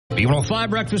B105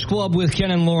 Breakfast Club with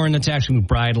Ken and Lauren. That's actually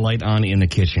Bride Light on in the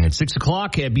kitchen. It's 6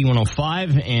 o'clock at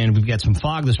B105, and we've got some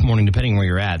fog this morning, depending where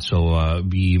you're at. So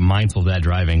be mindful of that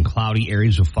driving. Cloudy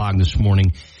areas of fog this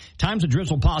morning. Times of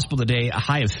drizzle possible today, a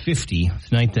high of 50.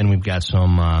 Tonight, then, we've got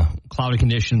some cloudy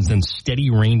conditions, then steady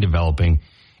rain developing.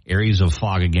 Areas of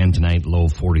fog again tonight, low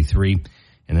 43.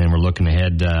 And then we're looking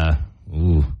ahead,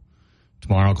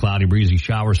 tomorrow, cloudy, breezy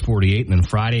showers, 48. And then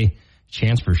Friday,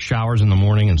 chance for showers in the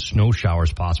morning and snow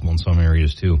showers possible in some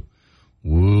areas, too.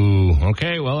 Woo.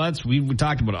 Okay, well, we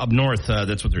talked about up north.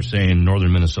 That's what they're saying.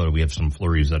 Northern Minnesota, we have some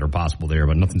flurries that are possible there,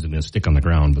 but nothing's going to stick on the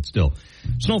ground. But still,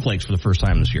 snowflakes for the first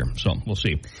time this year. So we'll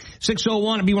see.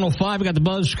 6:01 at B105. We got the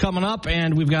buzz coming up,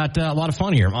 and we've got a lot of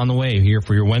fun here on the way here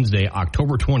for your Wednesday,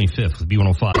 October 25th with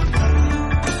B105.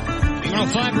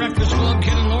 B105 Breakfast Club,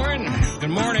 Ken and Lauren. Good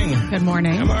morning. Good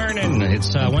morning. Good morning.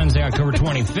 It's Wednesday, October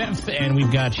 25th, and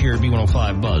we've got your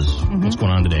B105 buzz. Mm-hmm. What's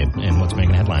going on today and what's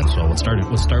making headlines? So let's start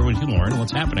with you, Lauren.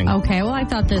 What's happening? Okay, well, I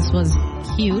thought this was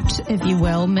cute, if you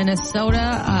will.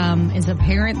 Minnesota is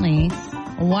apparently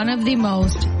one of the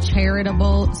most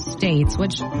charitable states,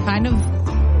 which kind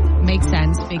of makes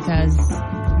sense because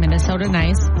Minnesota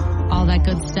nice, all that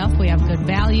good stuff. We have good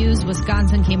values.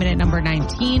 Wisconsin came in at number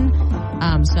 19.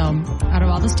 So out of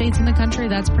all the states in the country,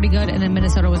 that's pretty good. And then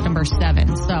Minnesota was number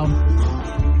 7. So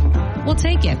we'll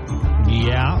take it.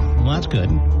 Yeah, well, that's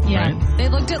good. Yeah, right? They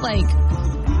looked at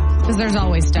because there's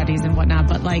always studies and whatnot,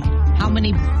 but how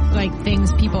many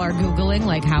things people are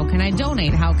Googling, how can I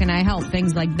donate? How can I help?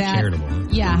 Things like that.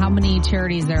 Charitable. Yeah, how many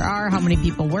charities there are, how many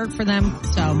people work for them.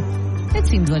 So it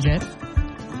seems legit.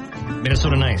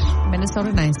 Minnesota nice.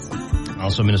 Minnesota nice.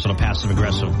 Also Minnesota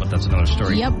passive-aggressive, but that's another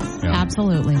story. Yep,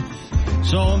 absolutely.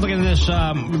 So look at this.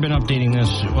 We've been updating this.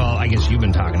 Well, I guess you've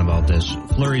been talking about this.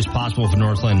 Flurries possible for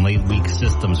Northland late week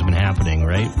systems have been happening,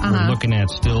 right? Uh-huh. We're looking at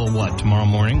still, tomorrow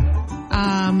morning?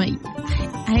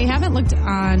 I haven't looked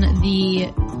on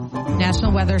the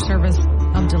National Weather Service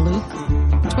of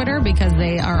Duluth Twitter because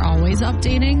they are always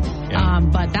updating. Yeah.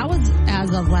 But that was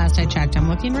as of last I checked. I'm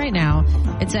looking right now.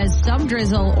 It says some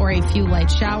drizzle or a few light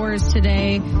showers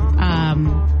today.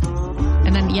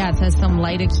 And then, it says some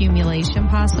light accumulation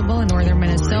possible in northern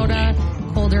Minnesota.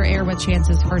 Colder air with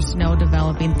chances for snow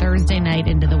developing Thursday night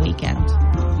into the weekend.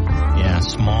 Yeah,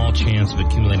 small chance of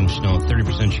accumulating snow.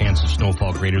 30% chance of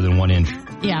snowfall greater than 1 inch.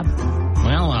 Yeah.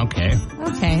 Well, okay.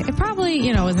 Okay. It probably,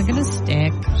 isn't going to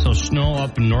stick. So snow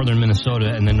up in northern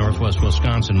Minnesota and then northwest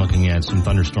Wisconsin looking at some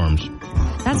thunderstorms.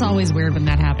 That's always weird when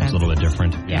that happens. It's a little bit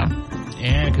different. Yeah.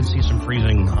 And I could see some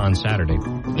freezing on Saturday.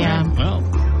 Yeah. Right. Well,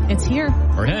 it's here.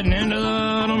 We're heading into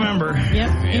November.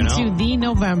 Yep, into the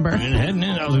November. I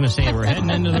was going to say we're heading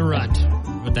into the rut,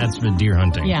 but that's for deer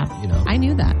hunting. Yeah, I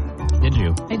knew that. Did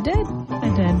you? I did.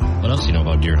 What else do you know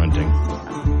about deer hunting?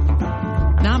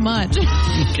 Not much.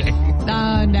 Okay.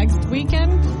 Next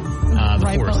weekend?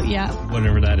 The 4th. Yeah.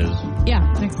 Whatever that is. Yeah,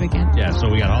 next weekend. Yeah, so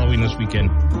we got Halloween this weekend,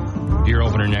 deer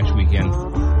opener next weekend,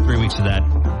 3 weeks of that.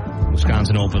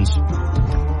 Wisconsin opens.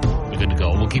 We're good to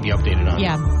go. We'll keep you updated on it.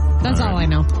 Yeah. That's all I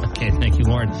know. Okay, thank you,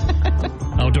 Lauren.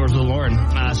 Outdoors with Lauren.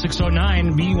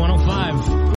 609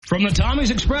 B105. From the Tommy's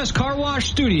Express Car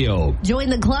Wash Studio. Join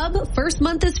the club. First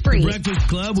month is free. Breakfast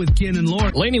Club with Ken and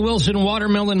Lauren. Lainey Wilson,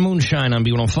 Watermelon Moonshine on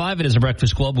B105. It is a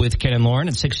Breakfast Club with Ken and Lauren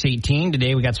at 6:18.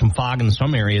 Today we got some fog in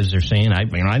some areas, they're saying. I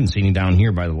didn't see any down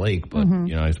here by the lake, but,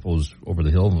 I suppose over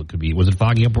the hill it could be. Was it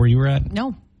foggy up where you were at?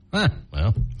 No.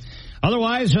 Well.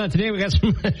 Otherwise, today we got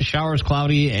some showers,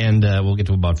 cloudy, and we'll get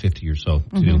to about 50 or so,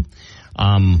 too.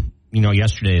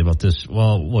 Yesterday about this,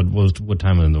 what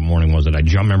time in the morning was it?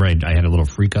 Remember I had a little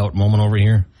freak out moment over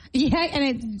here? Yeah,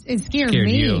 and it scared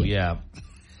me. You, yeah.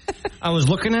 I was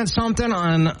looking at something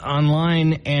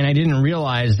online, and I didn't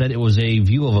realize that it was a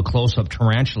view of a close-up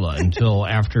tarantula until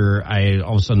after I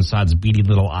all of a sudden saw its beady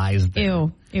little eyes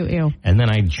there. Ew. And then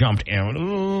I jumped and went,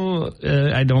 ooh,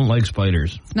 I don't like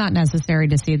spiders. It's not necessary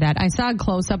to see that. I saw a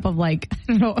close-up of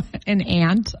an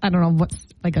ant. I don't know what's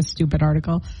a stupid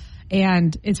article.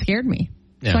 And it scared me.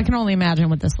 Yeah. So I can only imagine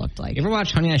what this looked like. You ever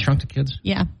watch Honey, I Shrunk the Kids?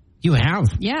 Yeah. You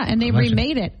have? Yeah, and they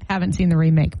remade it. Haven't seen the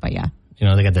remake, but yeah.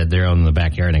 They got they're out in the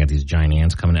backyard and they got these giant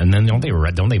ants coming in. And then don't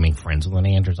they make friends with an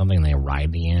ant or something and they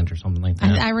ride the ant or something like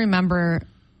that? I remember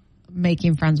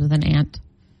making friends with an ant.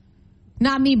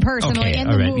 Not me personally. Okay, in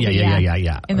the movie.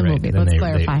 Yeah. In the movie. Let's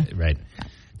clarify. Right.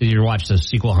 Did you ever watch the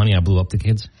sequel, Honey, I Blew Up the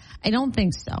Kids? I don't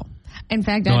think so. In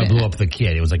fact, I blew up the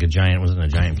kid. It was like wasn't a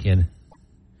giant kid?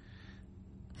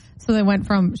 So they went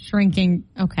from shrinking.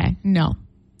 Okay. No.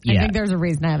 I think there's a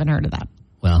reason I haven't heard of that.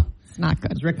 Well, it's not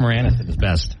good. It's Rick Moranis at his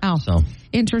best. Oh, so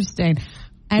interesting.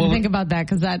 I had to think about that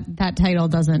because that title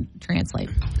doesn't translate.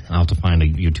 I'll have to find a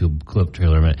YouTube clip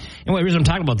trailer of it. Anyway, the reason I'm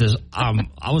talking about this,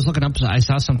 I was looking up, I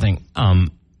saw something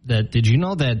that, did you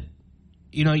know that,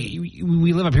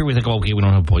 we live up here, we think, okay, we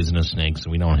don't have poisonous snakes,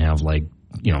 and we don't have,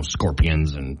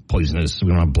 scorpions and poisonous, we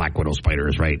don't have black widow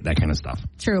spiders, right? That kind of stuff.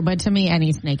 True, but to me,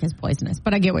 any snake is poisonous,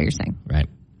 but I get what you're saying. Right.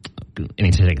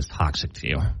 Any snake is toxic to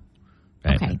you.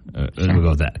 Right? Okay. We'll go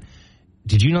with that.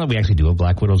 Did you know that we actually do have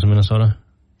black widows in Minnesota?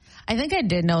 I think I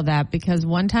did know that because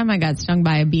one time I got stung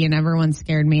by a bee and everyone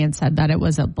scared me and said that it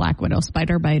was a black widow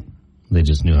spider bite. They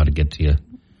just knew how to get to you.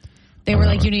 They were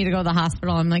like, you need to go to the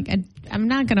hospital. I'm like, I'm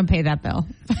not going to pay that bill.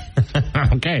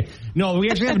 Okay. No, we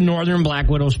actually have northern black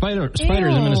widow spiders in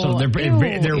Minnesota.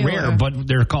 They're rare, but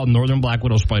they're called northern black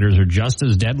widow spiders. They're just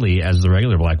as deadly as the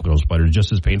regular black widow spider,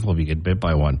 just as painful if you get bit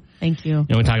by one. Thank you.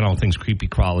 We're talking about things creepy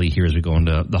crawly here as we go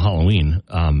into the Halloween.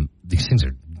 These things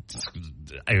are...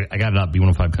 I got it up,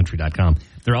 b105country.com.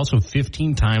 They're also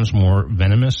 15 times more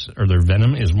venomous, or their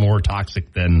venom is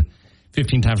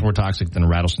 15 times more toxic than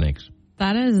rattlesnakes.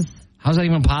 That is... How's that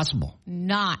even possible?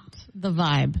 Not the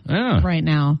vibe Yeah. right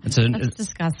now. That's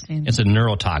disgusting. It's a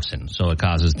neurotoxin, so it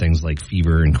causes things like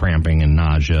fever and cramping and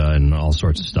nausea and all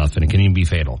sorts of stuff, and it can even be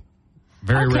fatal.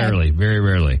 Very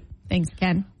rarely. Thanks,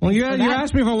 Ken. Well, you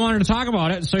asked me if I wanted to talk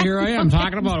about it, so here I am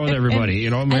talking about it with everybody.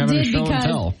 I'm having a show and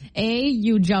tell. A,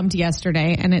 you jumped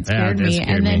yesterday, and it scared me.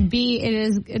 And then B,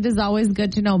 it is always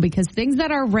good to know because things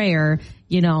that are rare,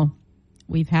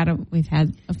 we've had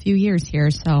a few years here.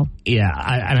 So yeah,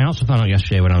 I also found out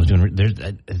yesterday when I was doing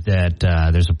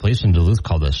there's a place in Duluth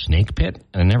called the Snake Pit,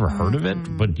 and I never heard of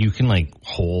it, but you can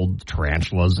hold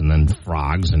tarantulas and then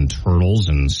frogs and turtles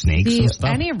and snakes and stuff.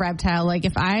 Any reptile,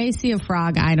 if I see a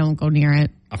frog, I don't go near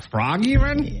it. A frog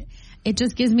even? It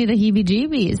just gives me the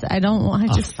heebie-jeebies. I don't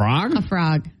want a frog. A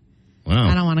frog. Wow.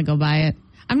 I don't want to go by it.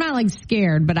 I'm not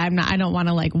scared, but I'm not. I don't want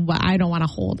to I don't want to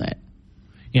hold it.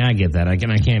 Yeah, I get that. I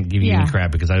can't give you any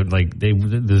crap because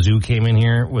the zoo came in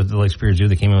here with the Spirit Zoo.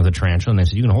 They came in with a tarantula and they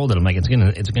said you can hold it. I'm like, it's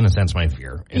gonna sense my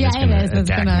fear. And it's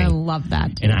gonna love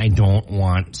that. Too. And I don't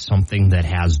want something that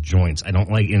has joints. I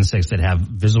don't like insects that have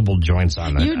visible joints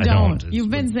on them. You don't. You've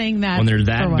been saying that when they're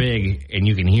that big and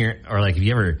you can hear, or if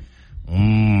you ever.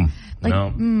 No.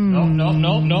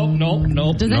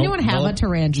 Does anyone have a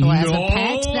tarantula as a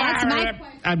pet? That's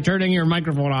I'm turning your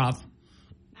microphone off.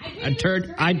 I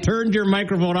turned your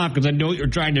microphone off because I know what you're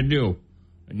trying to do.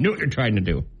 I'm going to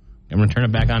turn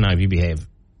it back on now if you behave.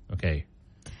 Okay.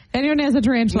 If anyone has a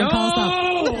tarantula, call us up.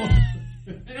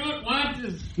 I don't want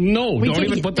this. No, don't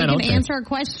even put that out there. We can answer our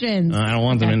questions. I don't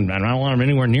want them. I don't want them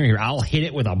anywhere near here. I'll hit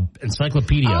it with an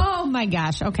encyclopedia. Oh my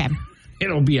gosh. Okay.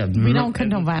 It'll be we don't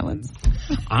condone violence.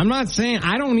 I'm not saying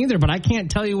I don't either, but I can't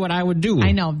tell you what I would do.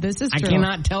 I know this is true. I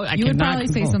cannot tell. You would probably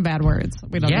say some bad words.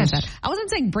 We don't do that. I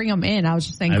wasn't saying bring them in. I was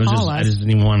just saying call us. I just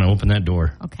didn't even want to open that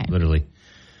door. Okay. Literally.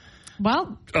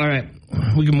 Well. All right.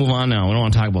 We can move on now. We don't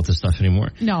want to talk about this stuff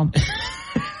anymore. No.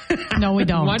 No, we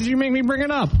don't. Why did you make me bring it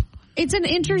up? It's an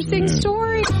interesting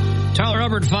story. Tyler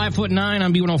Hubbard, 5'9"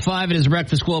 on B105. It is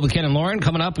Breakfast Club with Ken and Lauren.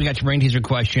 Coming up, we got your brain teaser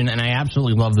question, and I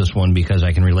absolutely love this one because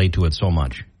I can relate to it so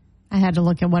much. I had to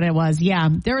look at what it was. Yeah.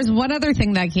 There was one other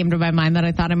thing that came to my mind that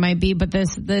I thought it might be, but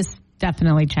this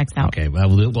definitely checks out. Okay. Well,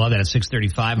 we'll have that at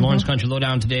 6:35. Lauren's Country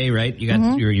Lowdown today, right? You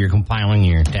got you're compiling,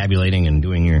 you're tabulating, and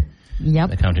doing your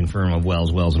accounting firm of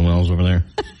Wells and Wells over there.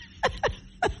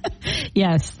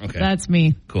 Yes. Okay. That's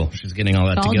me. Cool. She's getting all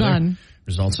that it's together. All done.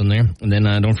 Results in there. And then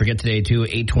don't forget today, too,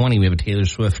 8:20, we have a Taylor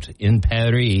Swift in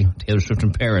Paris. Taylor Swift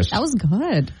in Paris. That was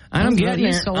good. I'm getting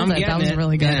it. That was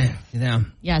really good. Yeah.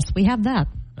 Yes, we have that.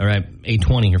 All right,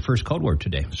 8:20, your first code word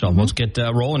today. So let's get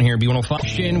rolling here.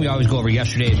 B105. We always go over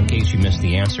yesterday's in case you missed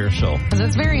the answer. Because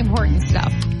it's very important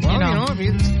stuff. Well, if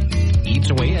it eats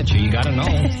away at you, you got to know.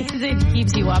 It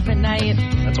keeps you up at night.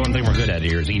 That's one thing we're good at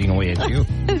here is eating away at you.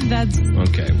 That's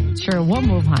okay. Sure, we'll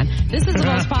move on. This is the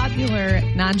most popular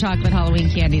non-chocolate Halloween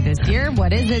candy this year.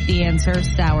 What is it? The answer,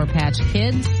 Sour Patch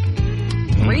Kids.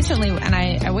 Recently, and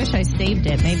I wish I saved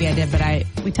it. Maybe I did,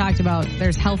 but we talked about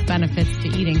there's health benefits to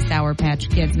eating Sour Patch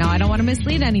Kids. Now, I don't want to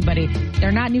mislead anybody.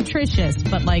 They're not nutritious,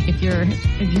 but if you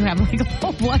have a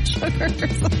low blood sugar or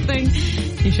something,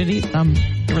 you should eat them.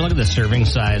 You ever look at the serving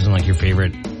size and your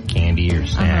favorite candy or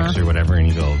snacks or whatever, and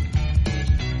you go,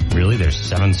 really? There's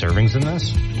 7 servings in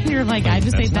this? You're like, I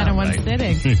just ate that in one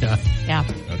sitting. Yeah.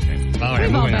 Okay. All right,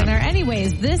 we've all been there.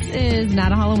 Anyways, this is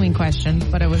not a Halloween question,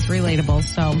 but it was relatable.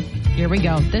 So here we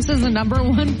go. This is the number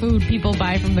one food people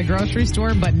buy from the grocery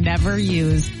store but never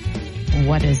use.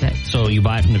 What is it? So you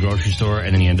buy it from the grocery store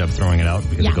and then you end up throwing it out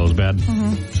because it goes bad?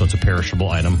 Mm-hmm. So it's a perishable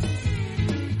item?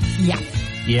 Yeah.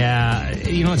 Yeah.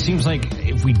 It seems like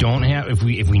if we don't have, if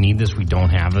we need this, we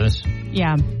don't have this.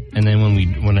 Yeah. And then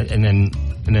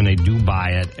and then they do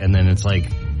buy it, and then it's like,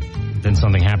 then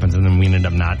something happens, and then we ended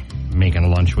up not making a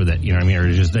lunch with it. You know what I mean? Or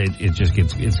it just doesn't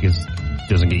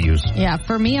get used. Yeah.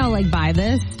 For me, I'll like buy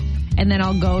this, and then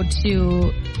I'll go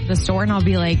to the store and I'll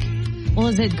be like, well,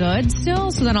 is it good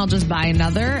still? So then I'll just buy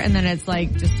another, and then it's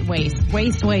like just waste. You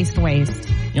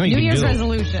know, New Year's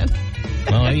resolution.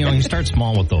 Well, you know, you start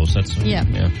small with those. That's yeah.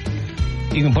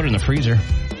 You can put it in the freezer.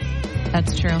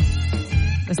 That's true.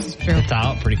 This is true. It's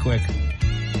out pretty quick.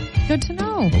 Good to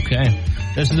know. Okay.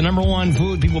 This is the number one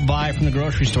food people buy from the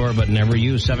grocery store but never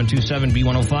use.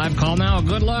 727-B105. Call now.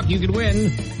 Good luck. You could win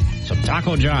some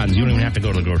Taco John's. You don't even have to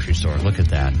go to the grocery store. Look at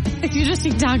that. You just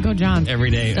eat Taco John's. Every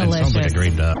day. Delicious. It sounds like a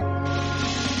great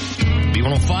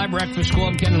B105 Breakfast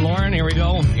Club. Ken and Lauren, here we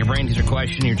go. Your brain teaser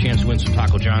question. Your chance to win some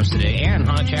Taco John's today and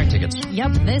Haunted Shack tickets.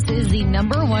 Yep. This is the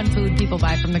number one food people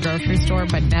buy from the grocery store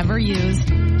but never use.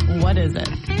 What is it?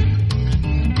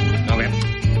 Okay.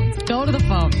 Let's go to the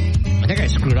phone. I think I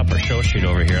screwed up our show sheet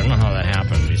over here. I don't know how that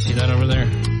happened. Do you see that over there? I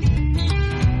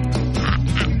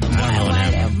don't know what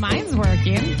happened. Mine's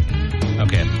working.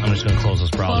 Okay, I'm just going to close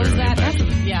this browser. Close that. Back to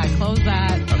the... Yeah, close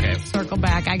that. Okay. Circle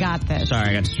back. I got this. Sorry,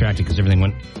 I got distracted because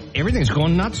everything's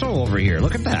going nuts over here.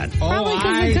 Look at that. Probably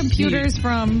because the computer's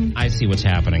from... I see what's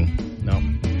happening. No.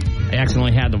 I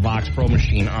accidentally had the Vox Pro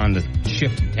machine on the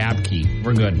shift tab key.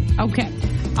 We're good. Okay.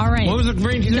 All right. What was the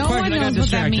brain teaser question? No one knows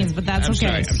what that means, but that's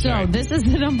okay. Sorry. This is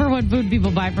the number one food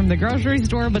people buy from the grocery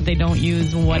store, but they don't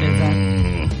use. What is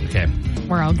it? Okay.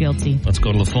 We're all guilty. Let's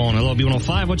go to the phone. Hello,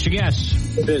 B105. What's your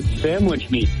guess? It's sandwich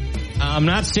meat.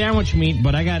 Not sandwich meat,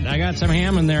 but I got some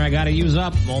ham in there I got to use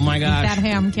up. Oh, my gosh. Eat that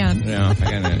ham, Ken. Yeah, I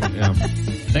got it. Yeah.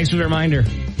 Thanks for the reminder.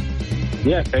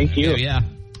 Yeah, thank you. Yeah.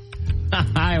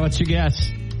 Hi, what's your guess?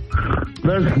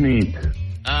 Lunch meat.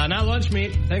 Not lunch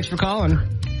meat. Thanks for calling.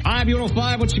 Hi,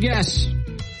 B105. What's your guess?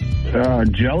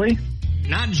 Jelly?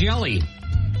 Not jelly.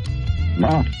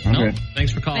 No. Okay. No.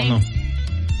 Thanks for calling, Thanks.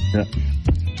 though. Yeah.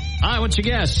 Hi, what's your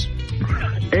guess?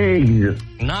 Eggs.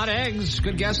 Not eggs.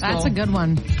 Good guess, That's though. a good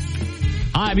one.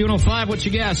 Hi, B105. What's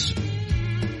your guess?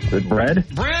 The bread?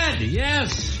 Bread.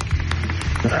 Yes.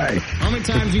 Nice. How many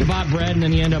times you bought bread and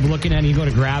then you end up looking at it, you go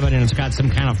to grab it and it's got some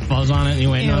kind of fuzz on it and you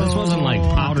went, no, this wasn't like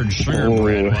powdered sugar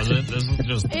bread, was it? This is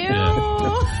just... Ew.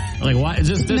 Yeah. Like, what? Is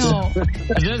this No.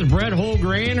 Is this bread whole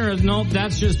grain or nope,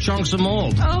 that's just chunks of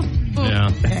mold? Oh. Yeah.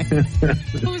 Okay.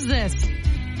 Who's this?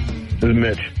 This is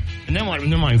Mitch. And then what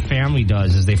my family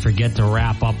does is they forget to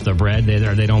wrap up the bread.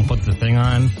 They don't put the thing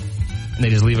on and they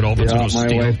just leave it open so it'll my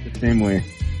steal. wife's the same way.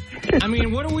 I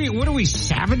mean, what are we,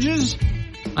 savages?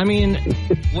 I mean,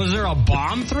 was there a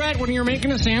bomb threat when you were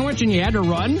making a sandwich and you had to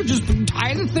run? Just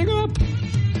tie the thing up?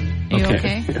 Are you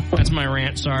okay? That's my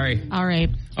rant. Sorry. All right.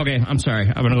 Okay, I'm sorry.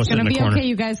 I'm going to go sit in the corner. Okay.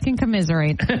 You guys can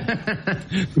commiserate.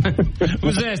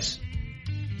 Who's this?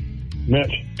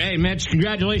 Mitch. Hey, Mitch,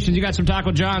 congratulations. You got some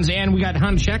Taco John's, and we got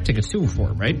Haunted Shack tickets, too,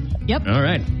 for it, right? Yep. All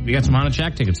right. We got some Haunted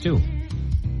Shack tickets, too.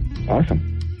 Awesome.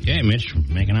 Okay, Mitch,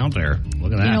 making out there.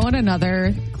 Look at that. You know what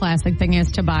another classic thing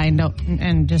is to buy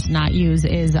and just not use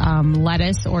is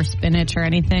lettuce or spinach or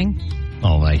anything.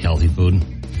 Oh, like healthy food?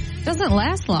 Doesn't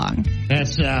last long.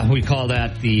 That's, we call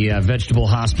that the vegetable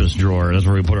hospice drawer. That's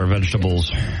where we put our vegetables.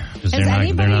 Has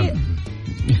anybody...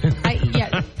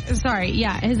 Sorry.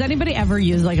 Yeah. Has anybody ever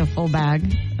used like a full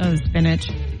bag of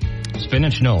spinach?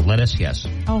 Spinach, no. Lettuce, yes.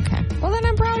 Okay. Well, then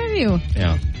I'm proud of you.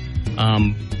 Yeah.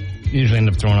 Usually end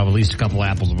up throwing up at least a couple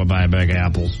apples if I buy a bag of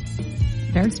apples.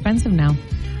 They're expensive now.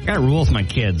 I got a rule with my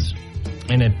kids,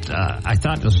 and I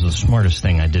thought this was the smartest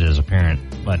thing I did as a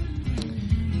parent, but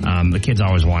the kids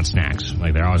always want snacks.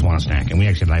 Like, they always want a snack, and we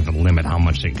actually have to limit how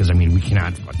much because, I mean, we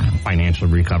cannot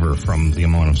financially recover from the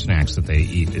amount of snacks that they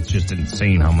eat. It's just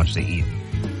insane how much they eat.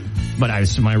 But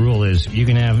my rule is you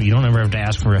don't ever have to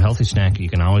ask for a healthy snack. You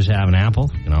can always have an apple.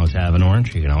 You can always have an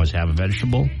orange. You can always have a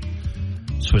vegetable.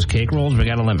 Swiss cake rolls, we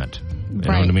got a limit. You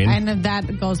know what I mean? And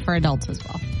that goes for adults as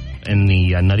well. And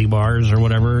the nutty bars or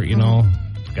whatever, you know,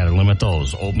 got to limit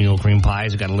those. Oatmeal cream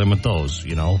pies, got to limit those,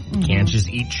 you know. Can't just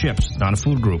eat chips. It's not a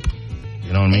food group.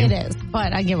 You know what I mean? It is,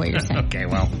 but I get what you're saying. Okay,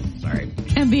 well, sorry.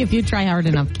 Can be if you try hard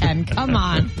enough, Ken. Come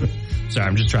on. Sorry,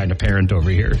 I'm just trying to parent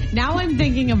over here. Now I'm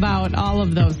thinking about all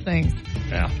of those things.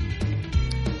 Yeah.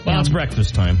 Well, it's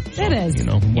breakfast time. So, it is. You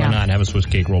know, why not have a Swiss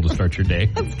cake roll to start your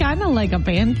day? It's kind of like a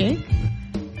pancake.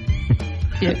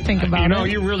 You think about it. You know,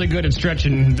 you're really good at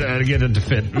stretching to get it to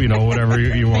fit, you know, whatever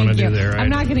you want to do there, right? I'm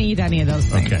not going to eat any of those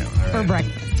things for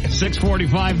breakfast.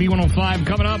 645 B105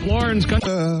 coming up. Lauren's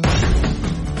Country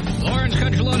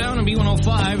Lowdown on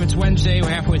B105. It's Wednesday. We're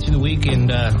halfway through the week, and,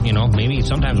 you know, maybe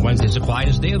sometimes Wednesday's the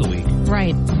quietest day of the week.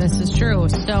 Right. This is true.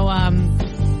 So,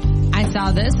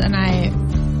 saw this and I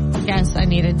guess I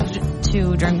needed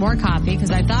to drink more coffee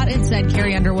because I thought it said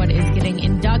Carrie Underwood is getting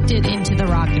inducted into the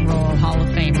Rock and Roll Hall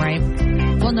of Fame, right?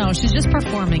 Well, no, she's just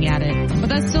performing at it, but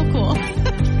that's still cool.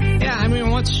 Yeah, I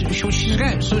mean, she's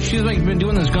got? So she's like been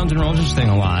doing this Guns N' Roses thing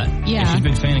a lot. Yeah. She's a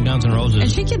big fan of Guns N' Roses.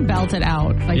 And she can belt it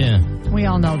out. Like, we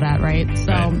all know that, right? So,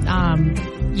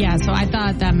 so I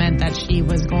thought that meant that she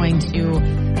was going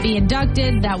to be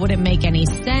inducted. That wouldn't make any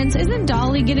sense. Isn't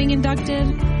Dolly getting inducted?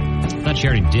 I thought she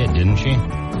already did, didn't she?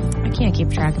 I can't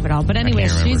keep track of it all. But anyway,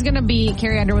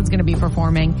 Carrie Underwood's going to be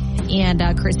performing. And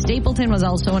Chris Stapleton was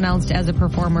also announced as a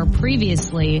performer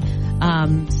previously.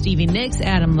 Stevie Nicks,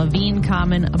 Adam Levine,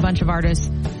 Common, a bunch of artists.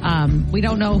 We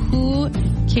don't know who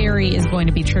Carrie is going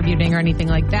to be tributing or anything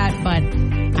like that, but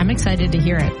I'm excited to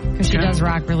hear it because she does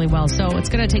rock really well. So it's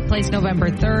going to take place November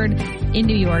 3rd in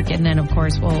New York. And then, of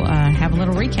course, we'll have a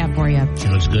little recap for you. She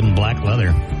looks good in black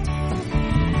leather.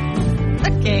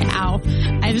 Okay, ow.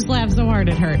 I just laughed so hard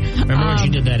it hurt. Remember when she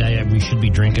did that, We Should Be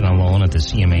Drinking Alone at the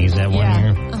CMAs that one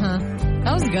year?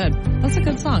 That was good. That's a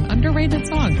good song. Underrated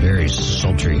song. Very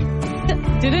sultry.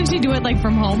 Didn't she do it like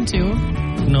from home too?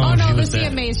 No, the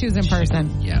CMAs she was in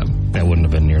person. Yeah, that wouldn't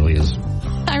have been nearly as...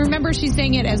 I remember she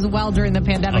sang it as well during the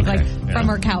pandemic, from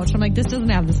her couch. I'm like, this doesn't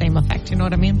have the same effect, you know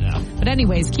what I mean? Yeah. But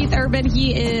anyways, Keith Urban,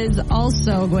 he is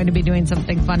also going to be doing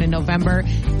something fun in November.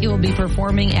 He will be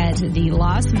performing at the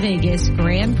Las Vegas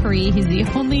Grand Prix. He's the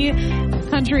only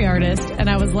country artist, and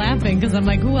I was laughing because I'm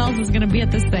like, who else is going to be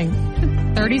at this thing?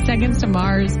 30 Seconds to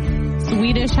Mars,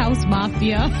 Swedish House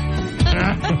Mafia,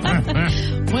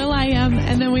 will.i.am,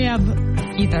 and then we have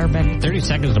Keith Urban. 30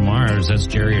 Seconds to Mars, that's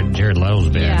Jared Leto's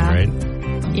band, right?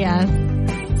 Yeah.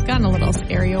 It's gotten a little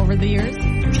scary over the years.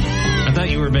 I thought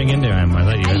you were big into him.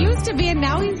 I used to be, and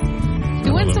now he's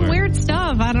doing some weird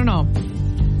stuff. I don't know.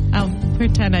 I'll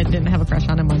pretend I didn't have a crush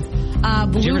on him once.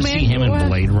 Did you ever see him in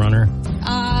Blade Runner?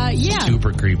 Yeah.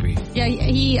 Super creepy. Yeah,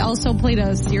 he also played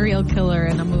a serial killer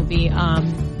in a movie.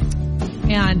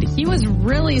 And he was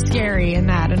really scary in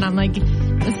that. And I'm like,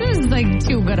 this is like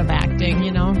too good of acting,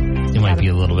 you know? There might be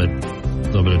a little bit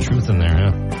of truth in there,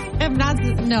 huh? I'm not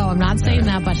saying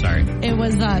that, but sorry. It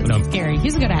was scary.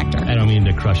 He's a good actor. I don't mean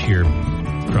to crush your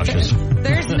crushes.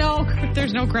 There's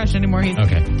no crush anymore. He's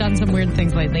done some weird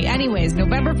things lately. Anyways,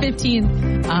 November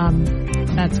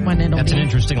 15th, that's when it'll be. That's an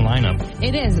interesting lineup.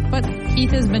 It is, but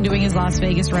Keith has been doing his Las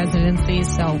Vegas residency,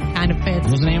 so kind of fits.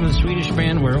 What was the name of the Swedish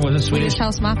band? Where was it? Swedish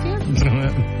House Mafia?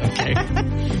 Okay.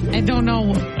 I don't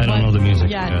know. I don't know the music.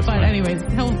 Yeah, but anyways,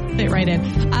 he'll fit right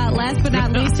in. Last but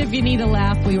not least, if you need a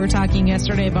laugh, we were talking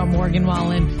yesterday about Morgan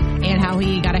Wallen and how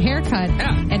he got a haircut.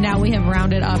 Yeah. And now we have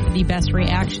rounded up the best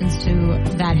reactions to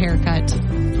that haircut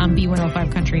on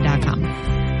B105country.com.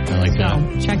 I like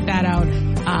that. So check that out.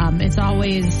 It's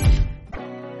always...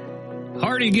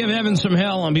 Hardy, give heaven some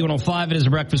hell on B105. It is a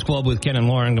Breakfast Club with Ken and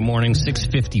Lauren. Good morning,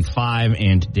 6:55,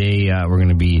 and today we're going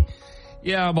to be,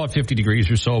 about 50 degrees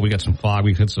or so. We got some fog.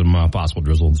 We got some possible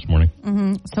drizzle this morning.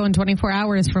 Mm-hmm. So in 24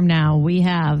 hours from now, we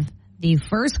have the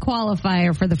first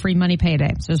qualifier for the free money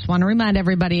payday. So just want to remind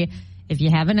everybody, if you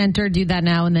haven't entered, do that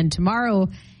now. And then tomorrow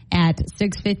at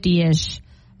 6:50-ish,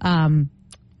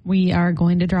 we are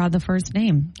going to draw the first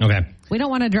name. Okay. We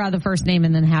don't want to draw the first name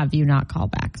and then have you not call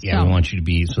back. Yeah, we want you to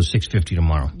be, 6:50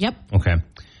 tomorrow. Yep. Okay.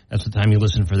 That's the time you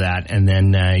listen for that. And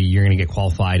then you're going to get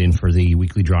qualified in for the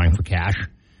weekly drawing for cash.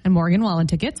 And Morgan Wallen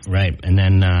tickets. Right. And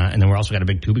then we're also got a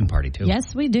big tubing party, too.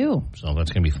 Yes, we do. So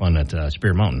that's going to be fun at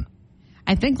Spirit Mountain.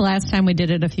 I think last time we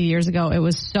did it a few years ago,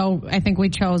 I think we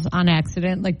chose on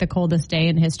accident, like the coldest day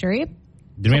in history.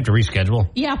 Didn't we have to reschedule?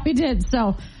 Yeah, we did.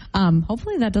 So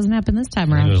hopefully that doesn't happen this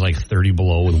time around. It was like 30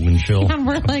 below with wind chill. And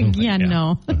we're like,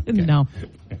 no. Okay. No.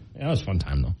 That was a fun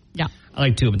time, though. Yeah. I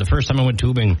like tubing. But the first time I went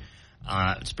tubing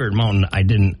at Spirit Mountain, I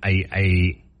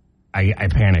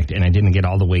panicked and I didn't get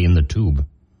all the way in the tube.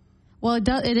 Well,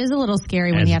 it is a little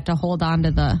scary when you have to hold on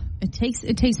to it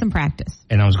takes some practice.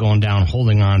 And I was going down,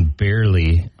 holding on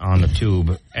barely on the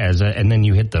tube and then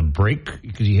you hit the brake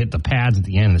because you hit the pads at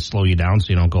the end to slow you down so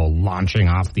you don't go launching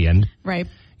off the end. Right.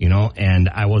 You know, and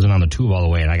I wasn't on the tube all the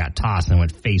way and I got tossed and I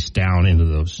went face down into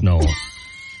the snow.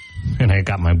 And I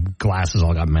got my glasses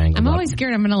all got mangled. I'm always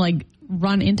scared I'm going to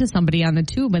run into somebody on the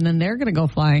tube and then they're going to go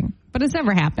flying. But it's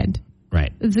never happened.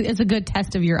 Right. It's a good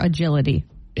test of your agility.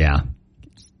 Yeah.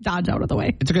 Dodge out of the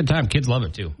way. It's a good time. Kids love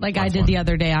it, too. Like I did the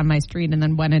other day on my street and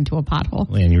then went into a pothole.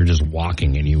 And you were just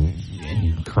walking and you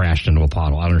crashed into a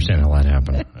pothole. I don't understand how that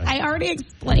happened. I already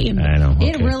explained. I know.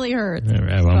 Okay. It really hurts.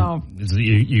 Well, is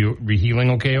you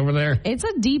healing okay over there? It's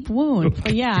a deep wound.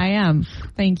 But yeah, I am.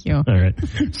 Thank you. All right.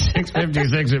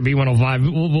 6:56 at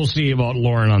B105. We'll see about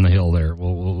Lauren on the hill there.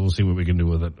 We'll see what we can do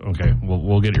with it. Okay.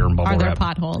 We'll get your bubble wrap. Are there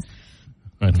potholes?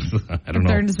 I don't know.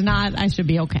 There's not. I should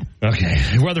be okay.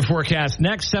 Okay. Weather forecast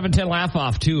next. 7:10 laugh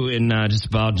off too in just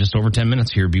over 10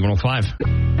 minutes here. B105.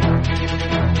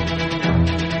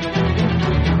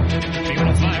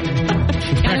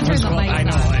 B105. Breakfast Club. I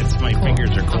know. My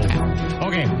fingers are cold.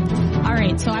 Okay. All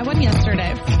right. So I won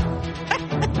yesterday.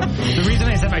 The reason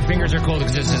I said my fingers are cold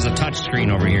is because this is a touch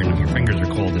screen over here, and if your fingers are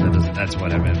cold, that's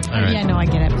what I meant. All right. Yeah, no, I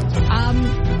get it.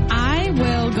 I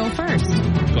will go first.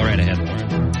 Go right ahead,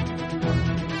 Lauren.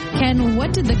 Ken,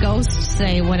 what did the ghost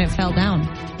say when it fell down?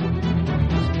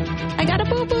 I got a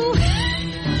boo-boo.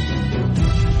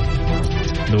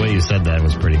 The way you said that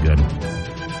was pretty good.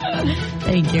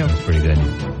 Thank you. That's pretty good.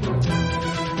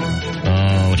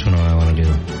 Which one do I want to do?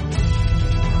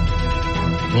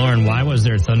 Lauren, why was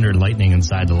there thunder and lightning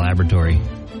inside the laboratory?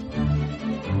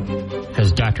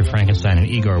 Because Dr. Frankenstein and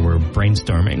Igor were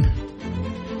brainstorming.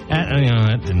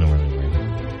 That didn't really work.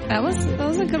 That was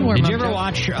a good warm-up. Did you ever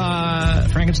watch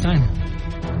Frankenstein?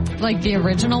 Like the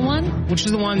original one? Which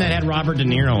is the one that had Robert De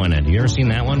Niro in it? You ever seen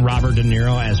that one? Robert De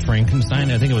Niro as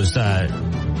Frankenstein? I think it was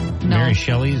Mary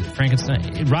Shelley's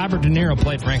Frankenstein. Robert De Niro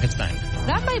played Frankenstein.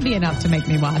 That might be enough to make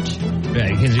me watch.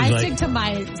 Yeah, I stick to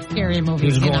my scary movies. He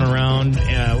was going around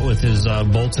with his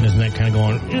bolts in his neck, kind of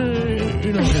going,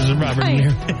 this is Robert De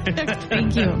Niro.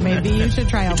 Thank you. Maybe you should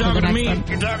try out for the next one.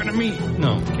 You're talking to me.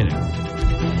 No, I'm kidding.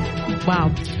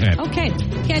 Wow. Right. Okay.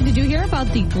 Ken, did you hear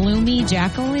about the gloomy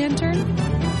jack-o'-lantern?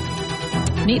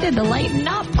 Needed to lighten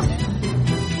up.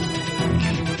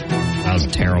 That was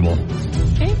terrible.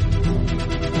 Okay.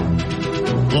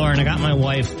 Lauren, I got my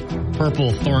wife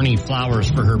purple thorny flowers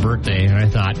for her birthday, and I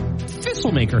thought, this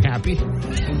will make her happy.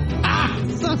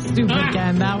 So stupid,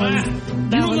 Ken. That was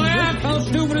laugh. How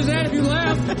stupid is that if you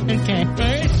laugh? Okay.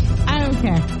 Right?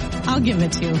 Okay. I'll give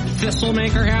it to you. This will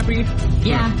make her happy?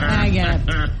 Yeah, I get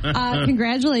it.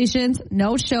 Congratulations.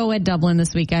 No show at Dublin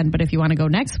this weekend, but if you want to go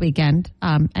next weekend,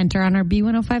 enter on our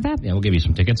B105 app. Yeah, we'll give you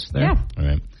some tickets there. Yeah. All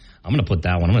right. I'm going to put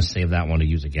that one. I'm going to save that one to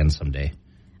use again someday.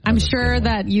 I'm sure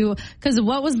that because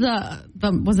what was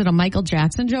was it a Michael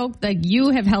Jackson joke? Like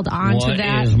you have held on to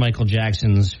that. What is Michael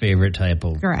Jackson's favorite type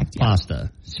of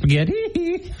pasta? Yeah.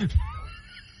 Spaghetti?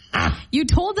 You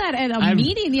told that at a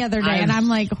meeting the other day, and I'm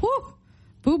like, whew,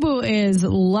 Boo Boo is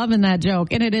loving that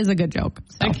joke, and it is a good joke.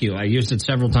 So. Thank you. I used it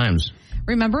several times.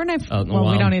 Remember when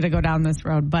we don't need to go down this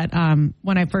road, but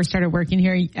when I first started working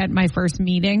here at my first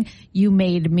meeting, you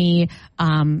made me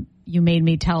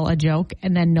tell a joke,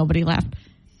 and then nobody laughed.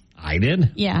 I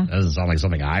did? Yeah. That doesn't sound like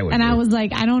something I would do. And I was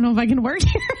like, I don't know if I can work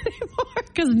here anymore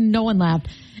because no one laughed.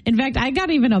 In fact, I got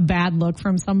even a bad look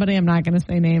from somebody. I'm not going to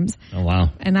say names. Oh,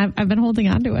 wow. And I've been holding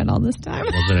on to it all this time.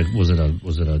 Was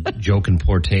it a joke in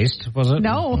poor taste? Was it?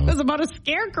 No, it was about a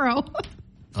scarecrow.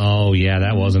 Oh, yeah,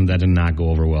 that did not go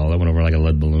over well. That went over like a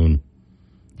lead balloon.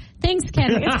 Thanks, Ken.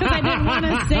 It's because I didn't want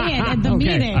to say it at the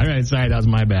meeting. All right, sorry, that was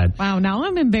my bad. Wow, now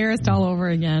I'm embarrassed all over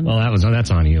again. Well, that's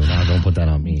on you. Now don't put that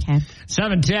on me. Okay.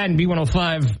 7:10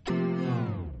 B105.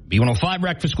 B105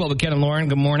 Breakfast Club with Ken and Lauren.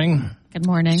 Good morning. Good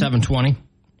morning. 7:20.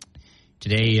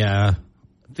 Today,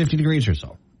 50 degrees or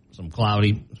so. Some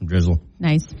cloudy, some drizzle.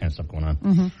 Nice. Kind of stuff going on.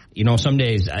 Mm-hmm. You know, some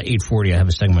days at 8:40, I have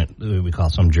a segment we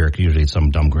call Some Jerk. Usually it's some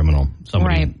dumb criminal.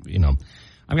 Somebody, right. You know.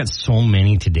 I've got so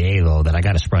many today, though, that I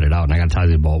got to spread it out, and I got to tell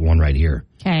you about one right here.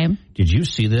 Okay. Did you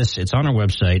see this? It's on our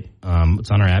website.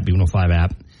 It's on our app, B105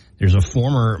 app. There's a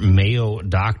former Mayo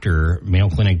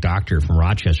Clinic doctor from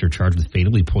Rochester charged with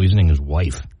fatally poisoning his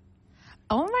wife.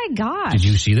 Oh, my gosh. Did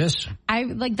you see this?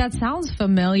 That sounds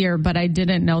familiar, but I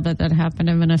didn't know that happened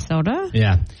in Minnesota.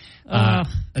 Yeah. The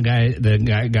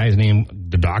guy's name,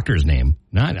 the doctor's name,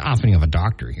 not offering of a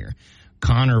doctor here,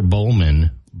 Connor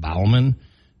Bowman,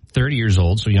 30 years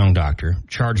old, so young doctor,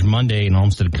 charged Monday in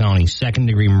Olmsted County,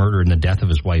 second-degree murder in the death of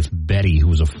his wife, Betty, who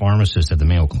was a pharmacist at the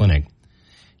Mayo Clinic.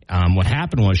 What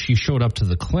happened was she showed up to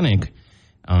the clinic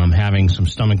having some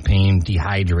stomach pain,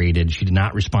 dehydrated. She did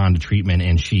not respond to treatment,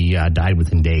 and she died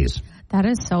within days. That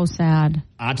is so sad.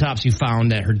 Autopsy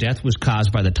found that her death was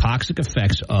caused by the toxic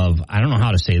effects of, I don't know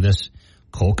how to say this,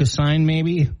 colchicine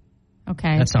maybe? Okay.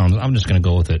 I'm just going to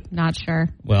go with it. Not sure.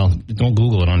 Well, don't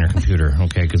Google it on your computer,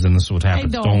 okay? Because then this is what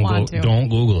happens. Don't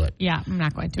Google it. Yeah, I'm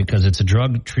not going to. Because it's a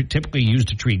drug typically used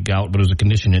to treat gout, but it was a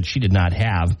condition that she did not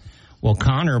have. Well,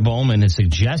 Connor Bowman had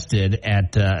suggested to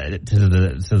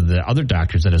the other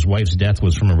doctors that his wife's death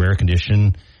was from a rare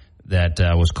condition that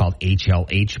was called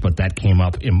HLH, but that came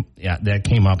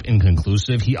up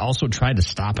inconclusive. He also tried to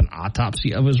stop an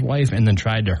autopsy of his wife and then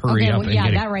tried to hurry up.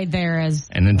 That right there is.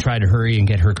 And then tried to hurry and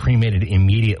get her cremated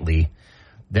immediately.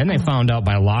 Then they found out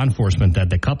by law enforcement that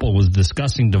the couple was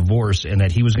discussing divorce and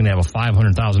that he was going to have a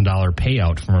 $500,000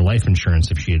 payout from her life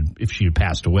insurance if she had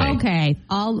passed away. Okay.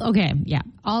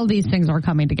 All these things are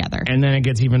coming together. And then it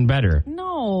gets even better.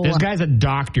 No. This guy's a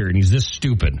doctor and he's this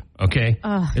stupid, okay?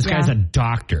 This guy's a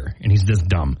doctor and he's this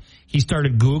dumb. He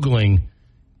started Googling,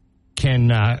 can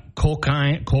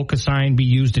colchicine be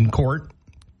used in court?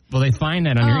 Well, they find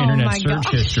that on your internet search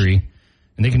history,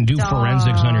 and they can do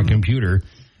forensics on your computer.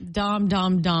 Dumb.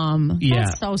 Yeah.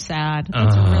 That's so sad.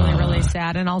 That's really, really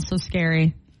sad and also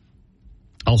scary.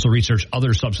 Also research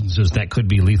other substances that could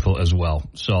be lethal as well.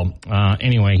 So,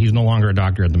 anyway, he's no longer a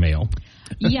doctor at the Mayo.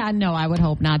 Yeah, no, I would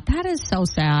hope not. That is so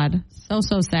sad.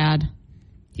 So sad.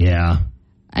 Yeah.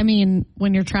 I mean,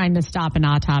 when you're trying to stop an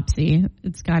autopsy,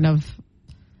 it's kind of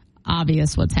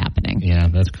obvious what's happening. Yeah,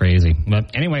 that's crazy.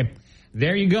 But anyway,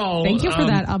 there you go. Thank you for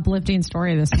that uplifting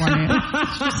story this morning.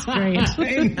 It's just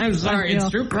great. I'm sorry. It's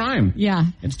true crime. Yeah.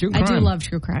 It's true crime. I do love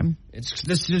true crime.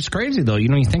 It's crazy, though. You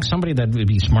think somebody that would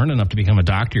be smart enough to become a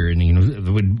doctor and,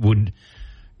 would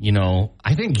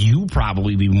I think you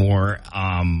probably be more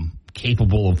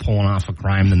capable of pulling off a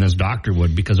crime than this doctor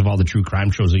would because of all the true crime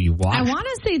shows that you've watched. I want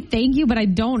to say thank you, but I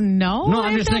don't know. No,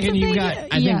 I'm just thinking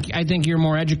I think you're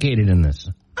more educated in this.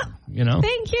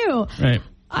 Thank you. Right.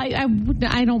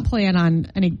 I don't plan on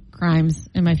any crimes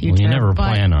in my future. Well, you never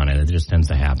plan on it. It just tends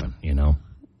to happen,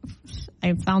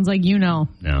 It sounds like you know.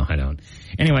 No, I don't.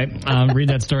 Anyway, read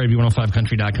that story at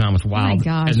B105country.com. It's wild. Oh my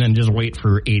gosh. And then just wait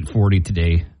for 8:40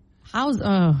 today.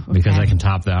 Okay. Because I can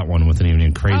top that one with an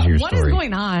even crazier what story. What is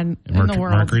going on in the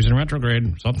world? Mercury's in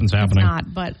retrograde. Something's happening. It's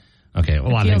not, but okay, well,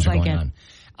 a lot of things are going like on.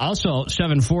 Also,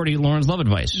 7:40, Lauren's Love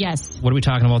Advice. Yes. What are we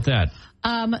talking about that?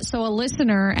 So a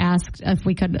listener asked if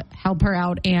we could help her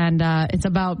out, and it's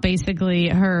about basically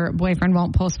her boyfriend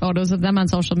won't post photos of them on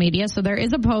social media. So there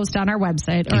is a post on our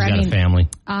website, a family.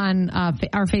 On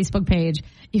our Facebook page.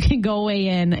 You can go weigh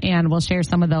in, and we'll share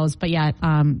some of those. But yeah,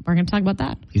 we're going to talk about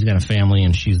that. He's got a family,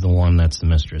 and she's the one that's the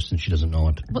mistress, and she doesn't know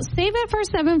it. Well, save it for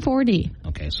 7:40.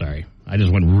 Okay, sorry. I just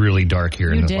went really dark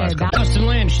here in this last couple. Justin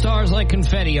Lynch, Stars Like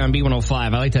Confetti on B105. I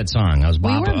like that song. I was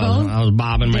bobbing. I was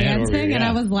bobbing my head over here. And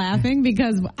I was laughing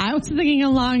because I was singing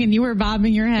along and you were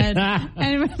bobbing your head,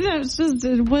 and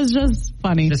it was just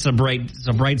funny. It's a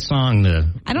bright song.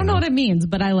 I don't know what it means,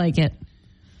 but I like it.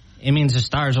 It means the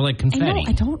stars are like confetti.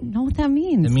 I don't know what that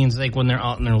means. It means like when they're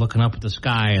out and they're looking up at the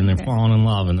sky and they're falling in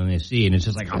love, and then they see, and it's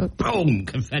just like boom,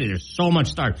 confetti. There's so much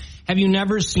stars. Have you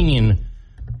never seen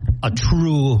a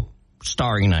true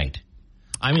starry night?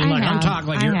 I mean, I'm talking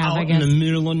like you're out in the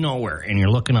middle of nowhere and you're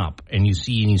looking up and you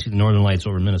see the northern lights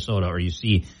over Minnesota, or you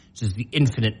see just the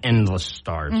infinite, endless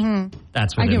stars. Mm-hmm.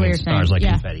 That's what it means. Stars like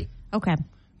confetti. Okay.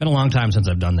 Been a long time since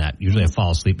I've done that. Usually I fall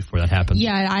asleep before that happens.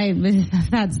 Yeah,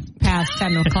 that's past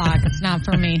 10 o'clock. It's not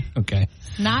for me. Okay.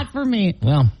 Not for me.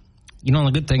 Well,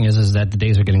 the good thing is that the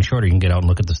days are getting shorter. You can get out and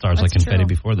look at the stars like confetti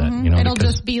before that. Mm-hmm. It'll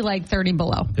just be like 30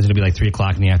 below. Because it'll be like 3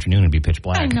 o'clock in the afternoon and it'll be pitch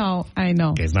black. I know.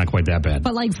 Okay, it's not quite that bad.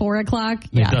 But like 4 o'clock?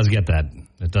 Yeah. It does get that.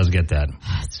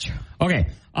 That's true. Okay.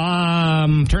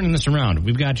 Turning this around.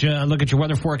 We've got you look at your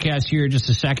weather forecast here in just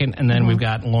a second, and then we've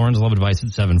got Lauren's Love Advice at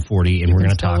 7:40, and we're going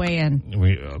to talk. Weigh in.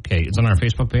 Okay, it's on our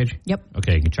Facebook page? Yep.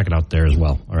 Okay, you can check it out there as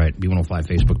well. All right, B105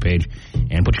 Facebook page,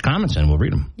 and put your comments in. We'll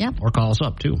read them. Yep. Or call us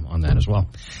up, too, on that as well.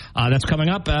 That's coming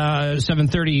up,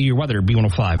 7:30, your weather,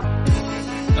 B105.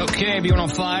 Okay,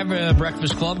 B105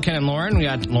 Breakfast Club, Ken and Lauren. We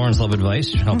got Lauren's Love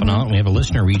Advice helping out. We have a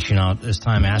listener reaching out this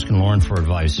time asking Lauren for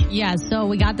advice. Yeah, so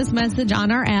we got this message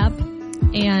on our app,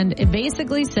 and it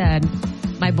basically said,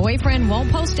 my boyfriend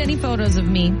won't post any photos of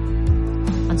me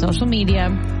on social media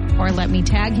or let me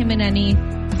tag him in any.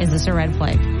 Is this a red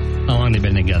flag? How long have they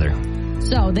been together?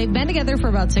 So they've been together for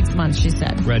about 6 months, she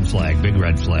said. Red flag, big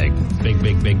red flag.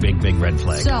 Big red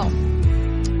flag. So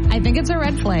I think it's a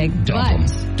red flag.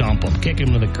 Dump him. Kick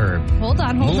him to the curb. Hold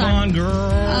on. Move on, girl.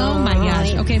 Oh, my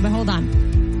gosh. Okay, but hold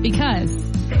on. Because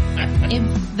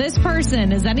if this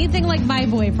person is anything like my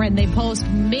boyfriend, they post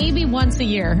maybe once a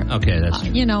year. Okay, that's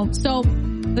true. So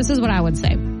this is what I would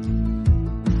say.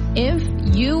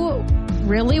 If you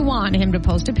really want him to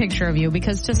post a picture of you,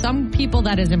 because to some people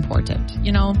that is important.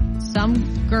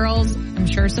 Some girls, I'm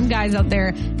sure some guys out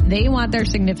there, they want their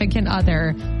significant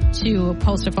other to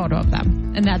post a photo of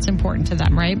them. And that's important to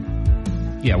them, right?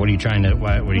 Yeah, what are you trying to,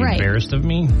 what are you embarrassed of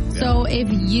me? Yeah. So if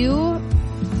you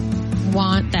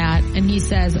want that and he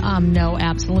says, no,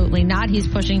 absolutely not, he's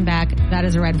pushing back, that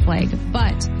is a red flag.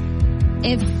 But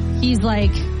if he's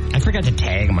like... I forgot to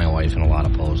tag my wife in a lot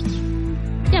of posts.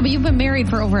 Yeah, but you've been married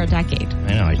for over a decade.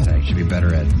 I know, I should be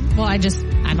better at... Well, I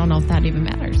don't know if that even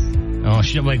matters. Oh,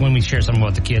 like when we share something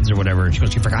about the kids or whatever, and she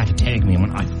goes, you forgot to tag me.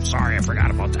 I'm sorry, I forgot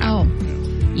about that. Oh.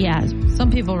 Yeah,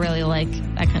 some people really like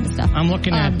that kind of stuff. I'm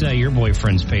looking at your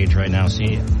boyfriend's page right now.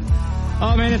 See?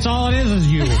 Oh, man, it's all it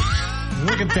is you.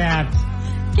 Look at that.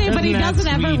 Okay, but he Isn't that doesn't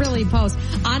ever sweet? really post.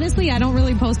 Honestly, I don't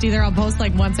really post either. I'll post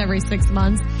like once every 6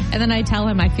 months. And then I tell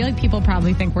him, I feel like people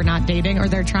probably think we're not dating or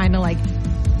they're trying to like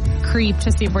creep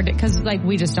to see if we're, because like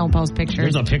we just don't post pictures.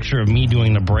 There's a picture of me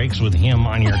doing the brakes with him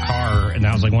on your car, and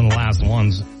that was like one of the last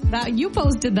ones. That, you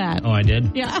posted that. Oh, I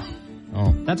did? Yeah.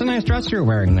 Oh, that's a nice dress you're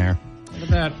wearing there. Look at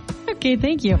that. Okay,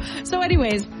 thank you. So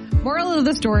anyways, moral of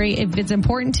the story, if it's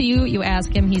important to you, you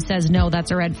ask him. He says no,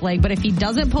 that's a red flag. But if he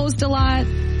doesn't post a lot,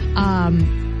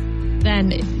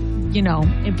 then, you know,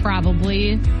 it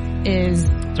probably is.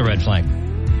 It's a red flag.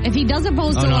 If he doesn't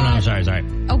post a no, lot. no, sorry.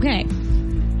 Okay.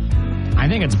 I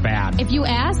think it's bad. If you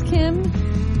ask him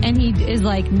and he is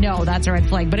like, no, that's a red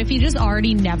flag. But if he just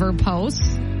already never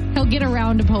posts, he'll get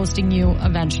around to posting you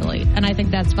eventually. And I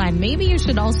think that's fine. Maybe you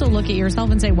should also look at yourself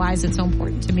and say, why is it so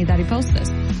important to me that he posts this?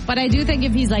 But I do think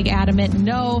if he's like adamant,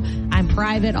 no, I'm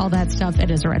private, all that stuff, it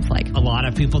is a red flag. A lot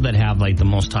of people that have like the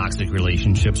most toxic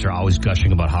relationships are always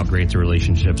gushing about how great their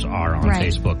relationships are on Right.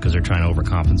 Facebook because they're trying to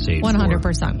overcompensate 100%.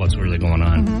 for what's really going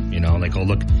on. You know, like, oh,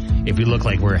 look, if we look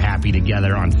like we're happy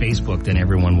together on Facebook, then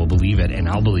everyone will believe it, and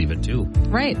I'll believe it too.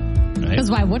 Right. Right?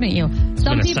 Because why wouldn't you?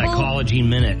 Some It's been a psychology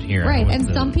minute here. Right. with And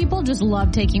the- some people just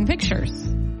love taking pictures.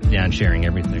 Yeah, and sharing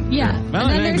everything. Yeah. Sure. Well,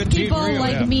 And then yeah, there's good to people agree,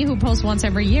 like yeah. me who post once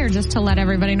every year just to let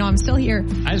everybody know I'm still here.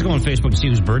 I just go on Facebook to see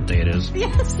whose birthday it is.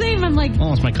 Yeah, same. I'm like,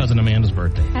 Oh, it's my cousin Amanda's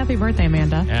birthday. happy birthday,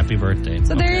 Amanda. Happy birthday.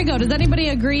 So there you go. Does anybody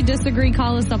agree, disagree?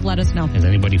 Call us up. Let us know. Has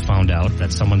anybody found out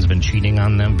that someone's been cheating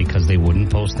on them because they wouldn't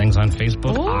post things on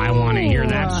Facebook? Ooh. I want to hear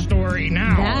that story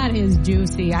now. That is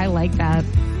juicy. I like that.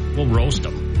 We'll roast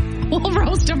them. We'll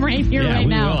roast them right here, Yeah, right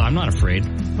we now. will. I'm not afraid.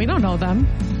 We don't know them.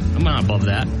 I'm not above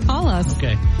that. Call us.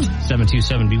 Okay.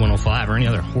 727-B105 or any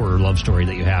other horror love story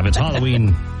that you have. It's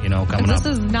Halloween, coming This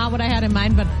up. is not what I had in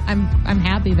mind, but I'm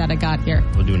happy that I got here.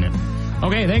 We're doing it.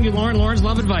 Okay, thank you, Lauren. Lauren's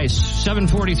Love Advice,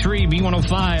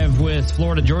 743-B105 with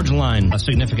Florida Georgia Line. A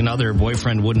significant other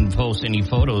boyfriend wouldn't post any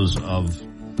photos of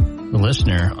the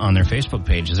listener on their Facebook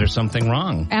page. Is there something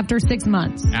wrong? After 6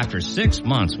 months. After 6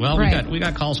 months. Well, Right. we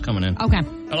got calls coming in. Okay.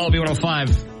 Hello,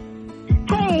 B105.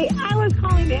 Hey, I was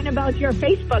calling in about your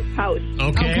Facebook post.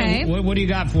 Okay. Okay. What do you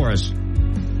got for us?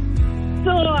 So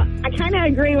I kind of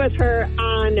agree with her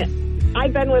on,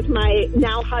 I've been with my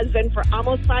now husband for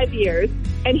almost 5 years,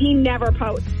 and he never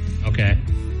posts. Okay.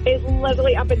 It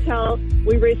literally up until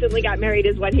we recently got married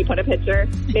is when he put a picture,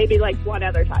 maybe like one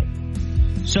other time.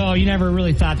 So you never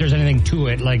really thought there's anything to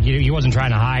it? Like he wasn't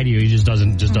trying to hide you. He just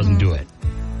doesn't do it.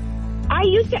 I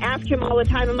used to ask him all the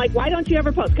time, I'm like, why don't you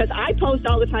ever post? Because I post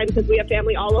all the time because we have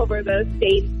family all over the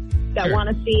state that Sure. want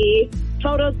to see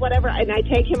photos, whatever, and I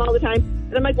take him all the time.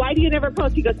 And I'm like, why do you never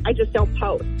post? He goes, I just don't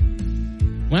post.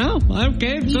 Well,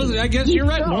 okay. So I guess you're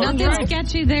right. Lauren's Nothing right.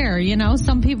 sketchy there.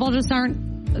 Some people just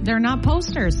they're not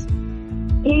posters.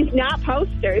 He's not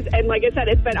posters, and like I said,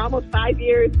 it's been almost 5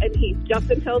 years, and he's just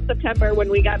until September when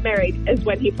we got married is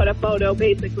when he put a photo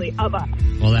basically of us.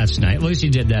 Well, that's nice. At least you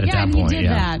did that at Yeah, that and he point. did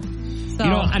yeah. that. So,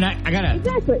 And I gotta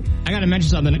Exactly. mention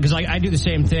something because I do the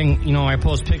same thing. I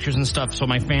post pictures and stuff so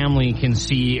my family can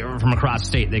see from across the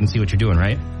state. They can see what you're doing,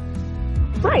 right?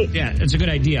 Right. Yeah, it's a good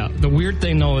idea. The weird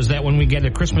thing though is that when we get a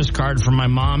Christmas card from my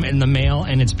mom in the mail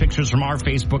and it's pictures from our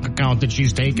Facebook account that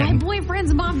she's my taken.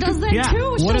 boyfriend's mom does that Yeah,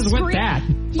 too. what is with screen- that?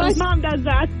 My mom does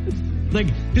that. Like,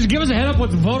 just give us a head up what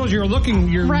the photos you're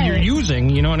Right. using.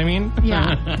 You know what I mean?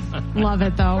 Yeah. Love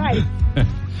it though. Right.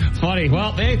 Funny.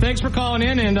 Well, hey, thanks for calling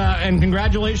in and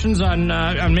congratulations on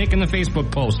making the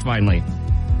Facebook post finally.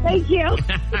 Thank you.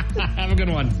 Have a good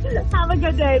one. Have a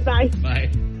good day. Bye. Bye.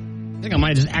 I think I might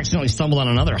have just accidentally stumbled on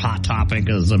another hot topic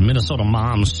as a Minnesota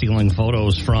mom stealing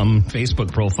photos from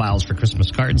Facebook profiles for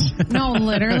Christmas cards. No,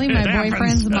 literally, my It happens.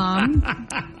 boyfriend's mom.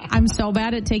 I'm so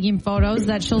bad at taking photos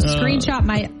that she'll screenshot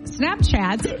my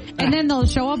Snapchats, and then they'll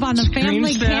show up on the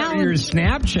family Screenshot your calendar.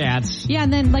 Snapchats. Yeah,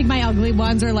 and then like my ugly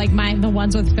ones or like the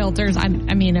ones with filters. I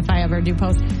mean, if I ever do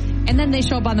post, and then they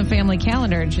show up on the family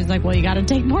calendar, and she's like, "Well, you got to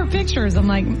take more pictures." I'm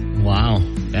like, Wow,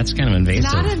 that's kind of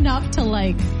invasive. not enough to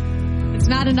like. It's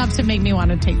not enough to make me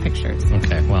want to take pictures.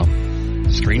 Okay, well,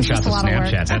 screenshots just a of lot of work.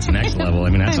 Snapchats, that's next level. I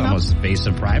mean, that's I know. almost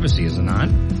invasive privacy, is it not?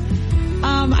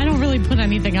 I don't really put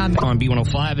anything on there. On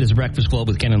B105, it is Breakfast Club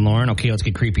with Ken and Lauren. Okay, let's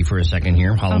get creepy for a second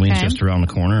here. Halloween's Okay. just around the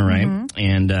corner, right?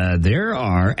 And there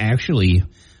are actually,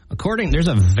 there's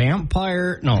a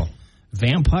Vampire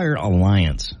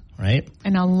Alliance, right?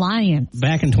 An alliance.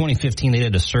 Back in 2015, they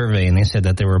did a survey, and they said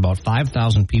that there were about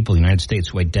 5,000 people in the United States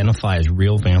who identify as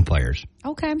real vampires.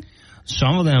 Okay.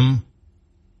 Some of them,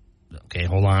 okay,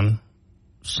 hold on.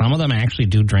 some of them actually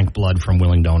do drink blood from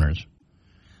willing donors.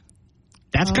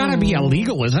 That's got to be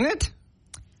illegal, isn't it?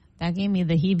 That gave me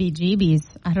the heebie-jeebies.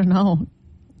 I don't know.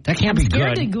 That can't be good. I'm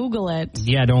scared to Google it.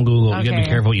 Yeah, don't Google. Okay. You got to be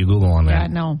careful what you Google on that.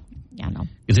 Yeah, no.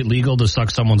 Is it legal to suck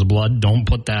someone's blood? Don't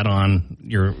put that on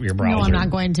your browser. No, I'm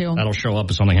not going to. That'll show up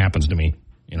if something happens to me.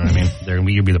 You know what I mean?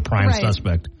 You'll be the prime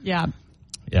suspect. Yeah.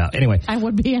 Yeah, anyway. I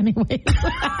would be anyway.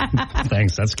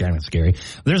 Thanks, that's kind of scary.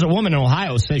 There's a woman in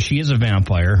Ohio says she is a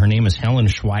vampire. Her name is Helen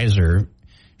Schweizer.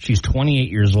 She's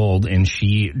 28 years old, and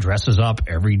she dresses up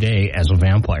every day as a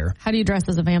vampire. How do you dress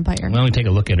as a vampire? Well, let me take a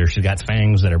look at her. She's got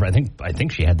fangs that are, I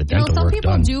think she had the dental some work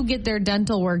people done. do get their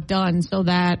dental work done so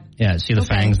that... Yeah, see the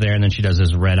fangs there, and then she does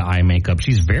this red eye makeup.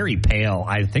 She's very pale.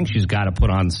 I think she's got to put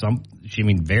on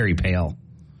very pale.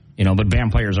 You know, but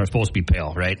vampires are supposed to be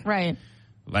pale, right? Right.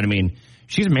 But I mean,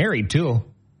 she's married, too.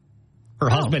 Her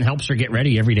husband helps her get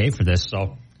ready every day for this,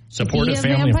 so... Supportive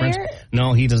family and friends.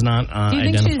 No, he does not identify. Do you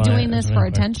think she's doing this for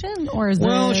attention, or is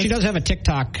Well, she does have a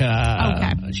TikTok.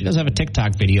 She does have a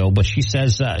TikTok video, but she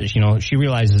says, she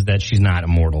realizes that she's not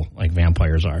immortal like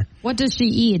vampires are. What does she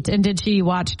eat? And did she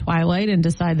watch Twilight and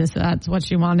decide that's what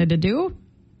she wanted to do?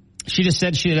 She just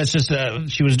said she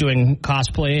was doing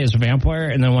cosplay as a vampire,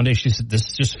 and then one day she said,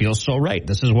 "This just feels so right.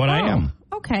 This is what I am."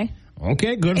 Okay.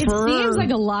 Okay, good for her. It seems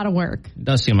like a lot of work. It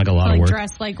does seem like a lot of work.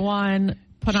 Dress like one.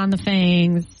 Put on the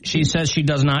fangs. She says she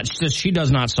does not. She does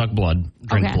not suck blood,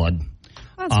 drink blood.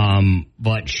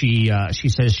 But she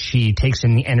says she takes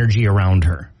in the energy around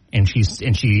her, and she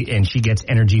gets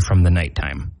energy from the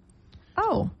nighttime.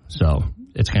 Oh, so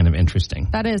it's kind of interesting.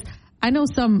 That is. I know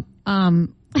some.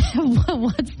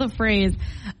 What's the phrase?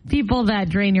 People that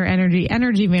drain your energy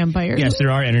vampires. Yes,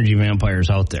 there are energy vampires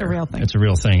out there. It's a real thing. It's a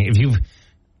real thing. If you've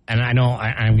And I know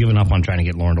I'm giving up on trying to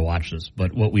get Lauren to watch this,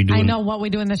 but what we do. I know what we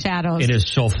do in the shadows. It is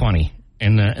so funny.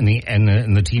 In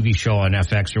the TV show on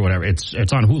FX or whatever, it's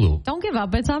on Hulu. Don't give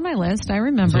up. It's on my list. I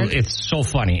remember. So it's so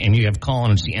funny. And you have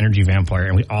Colin, it's the energy vampire,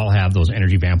 and we all have those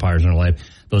energy vampires in our life.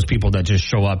 Those people that just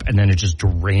show up and then it's just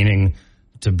draining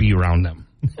to be around them.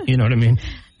 You know what I mean?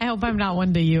 I hope I'm not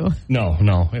one to you.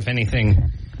 No. If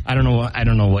anything, I don't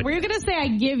know what. Were you going to say I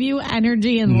give you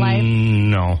energy in life?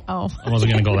 No. Oh. I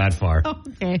wasn't going to go that far.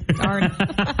 Okay. Sorry.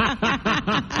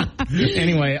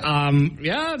 Anyway,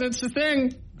 yeah, that's the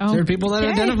thing. Oh, there are people that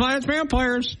identify as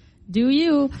vampires. Do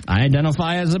you? I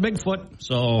identify as a Bigfoot,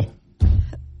 so.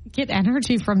 Get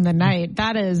energy from the night.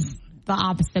 That is the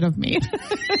opposite of me.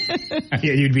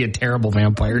 Yeah, you'd be a terrible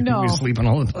vampire. No. You'd be sleeping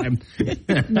all the time.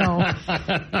 No.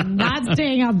 Not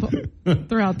staying up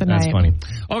throughout the night. That's funny.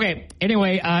 Okay,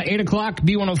 anyway, 8 o'clock,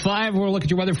 B105. We'll look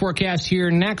at your weather forecast here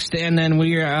next, and then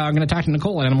we are going to talk to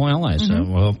Nicole at Animal Allies.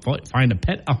 Mm-hmm. We'll find a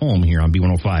pet a home here on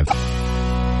B105.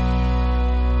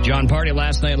 John Party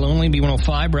last night lonely,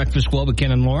 B105, Breakfast Club with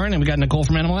Ken and Lauren, and we got Nicole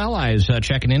from Animal Allies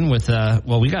checking in with,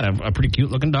 we got a pretty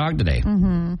cute looking dog today.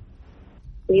 Mm-hmm.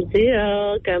 We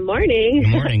do. Good morning.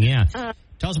 Good morning, yeah.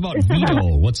 Tell us about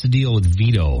Vito. What's the deal with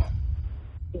Vito?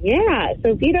 Yeah,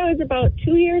 so Vito is about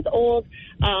 2 years old.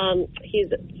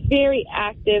 He's a very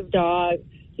active dog.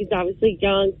 He's obviously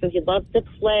young, so he loves to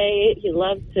play. He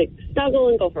loves to snuggle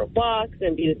and go for walks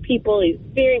and be with people. He's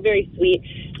very, very sweet.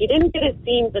 He didn't get a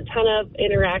ton of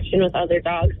interaction with other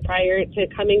dogs prior to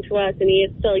coming to us, and he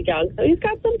is still young. So he's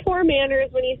got some poor manners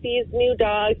when he sees new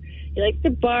dogs. He likes to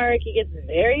bark. He gets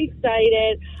very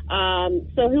excited.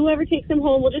 So whoever takes him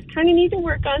home will just kind of need to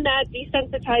work on that,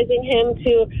 desensitizing him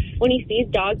to when he sees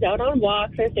dogs out on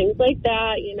walks or things like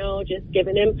that, just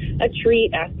giving him a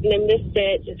treat, asking him to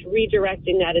sit, just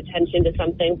redirecting that attention to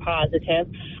something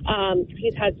positive.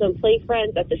 He's had some play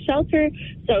friends at the shelter,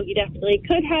 so he definitely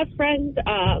could have friends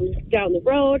down the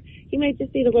road. He might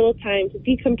just need a little time to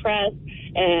decompress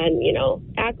and,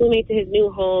 acclimate to his new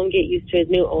home, get used to his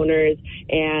new owners,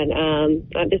 and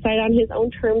decide on his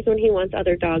own terms when he wants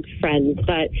other dogs' friends.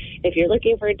 But if you're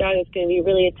looking for a dog that's going to be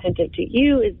really attentive to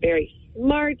you, is very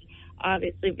smart,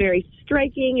 obviously very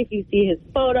striking. If you see his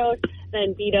photos,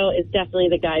 then Vito is definitely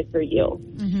the guy for you.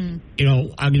 Mm-hmm.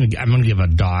 I'm gonna give a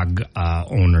dog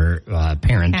owner,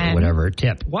 parent, or whatever a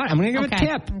tip. What? I'm gonna give a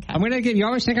tip. Okay. I'm gonna give. You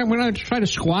always think I'm gonna try to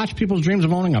squash people's dreams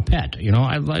of owning a pet.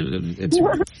 It's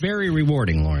very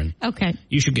rewarding, Lauren. Okay.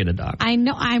 You should get a dog. I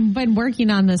know. I've been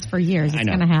working on this for years. It's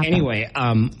gonna happen. Anyway,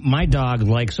 my dog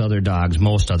likes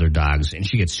most other dogs, and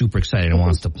she gets super excited and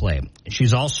wants to play.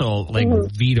 She's also like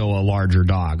Vito, a larger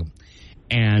dog.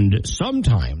 And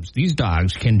sometimes these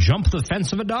dogs can jump the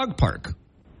fence of a dog park.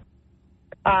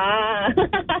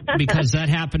 Because that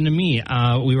happened to me.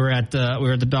 We were at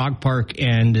the dog park,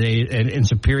 and in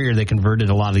Superior they converted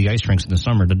a lot of the ice rinks in the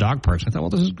summer to dog parks. I thought, well,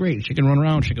 this is great. She can run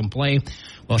around, she can play.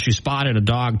 Well, she spotted a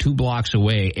dog 2 blocks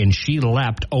away, and she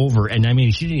leapt over, and I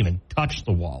mean, she didn't even touch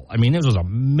the wall. I mean, this was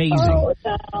amazing. Oh,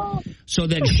 no. So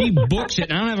then she books it,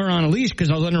 and I don't have her on a leash because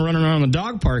I was letting her run around the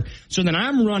dog park. So then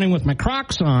I'm running with my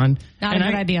Crocs on. Not a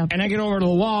good idea. And I get over to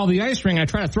the wall of the ice ring. I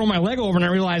try to throw my leg over, and I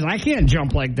realize I can't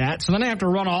jump like that. So then I have to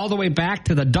run all the way back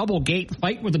to the double gate,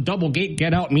 fight with the double gate,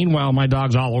 get out. Meanwhile, my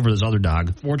dog's all over this other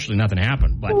dog. Fortunately, nothing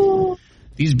happened. But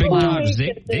these big dogs,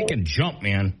 they can jump,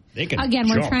 man. They can Again,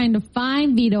 jump. we're trying to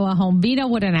find Vito a home. Vito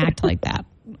wouldn't act like that.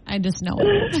 I just know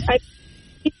it.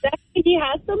 He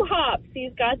has some hops.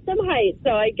 He's got some height,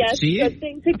 so I guess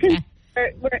something to consider.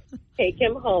 Take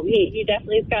him home. He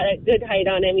definitely's got a good height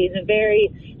on him. He's a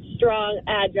very strong,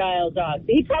 agile dog. So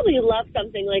he'd probably love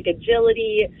something like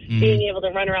agility, being able to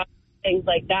run around, things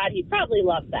like that. He'd probably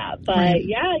love that. But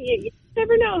yeah, you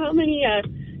never know how many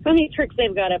tricks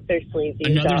they've got up their sleeves.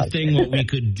 Another thing what we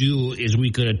could do is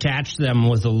we could attach them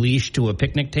with a leash to a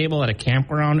picnic table at a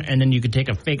campground, and then you could take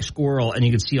a fake squirrel and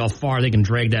you could see how far they can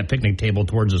drag that picnic table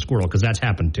towards the squirrel, because that's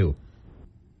happened too.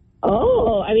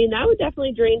 Oh, I mean, that would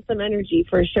definitely drain some energy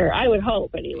for sure. I would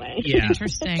hope, anyway. Yeah.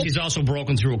 Interesting. She's also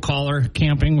broken through a collar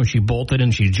camping where she bolted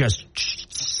and she just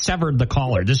severed the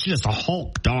collar. This is just a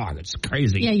Hulk dog. It's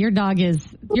crazy. Yeah, your dog is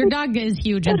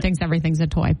huge and thinks everything's a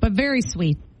toy, but very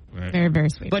sweet. Right. Very, very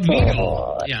sweet. But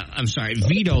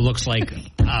Vito looks like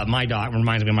my dog.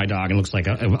 Reminds me of my dog, and looks like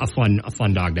a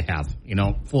fun dog to have. You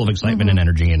know, full of excitement and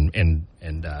energy and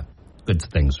good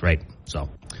things, right? So.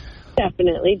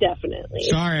 Definitely.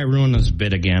 Sorry, I ruined this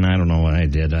bit again. I don't know what I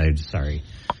did. I'm sorry.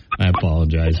 I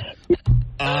apologize.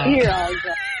 You're all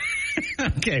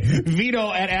good. Okay,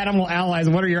 Vito at Animal Allies.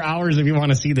 What are your hours if you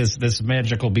want to see this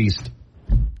magical beast?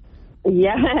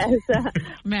 Yes.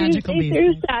 Magical Tuesday beast.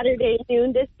 through Saturday,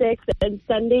 noon to 6, and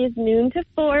Sundays, noon to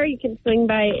 4. You can swing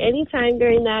by any time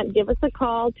during that. Give us a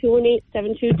call,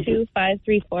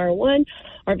 218-722-5341,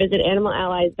 or visit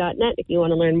animalallies.net if you want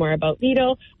to learn more about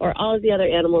Vito or all of the other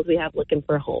animals we have looking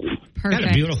for homes. Perfect. Got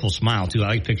a beautiful smile, too. I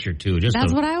like picture, too.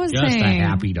 That's what I was saying. Just a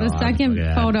happy dog. The second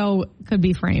photo could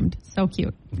be framed. So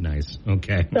cute. Nice.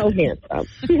 Okay. So handsome.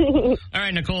 All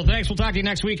right, Nicole, thanks. We'll talk to you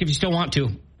next week if you still want to.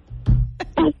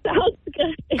 Sounds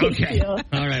good. Thank Okay. you.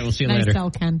 All right, we'll see you Nice later.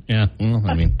 sell, Ken. Yeah, well,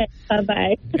 I mean,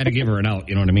 Bye-bye. got to give her an out,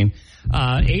 you know what I mean?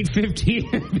 8:15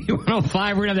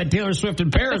 B105, we're going to have that Taylor Swift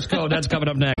and Paris code. That's coming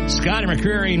up next. Scott and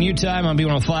McCreary in Utah on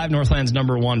B105, Northland's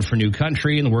 #1 for new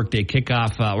country, and the workday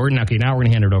kickoff. Now we're going to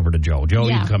hand it over to Joe. Joe,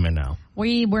 you can come in now.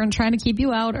 We're trying to keep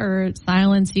you out or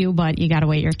silence you, but you got to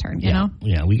wait your turn, you know?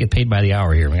 Yeah, we get paid by the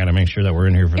hour here. We got to make sure that we're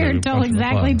in here for Until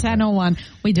exactly 10:01.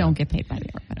 We don't get paid by the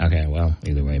hour. Okay, well,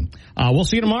 either way. We'll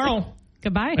see you tomorrow.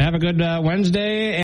 Goodbye. Have a good Wednesday.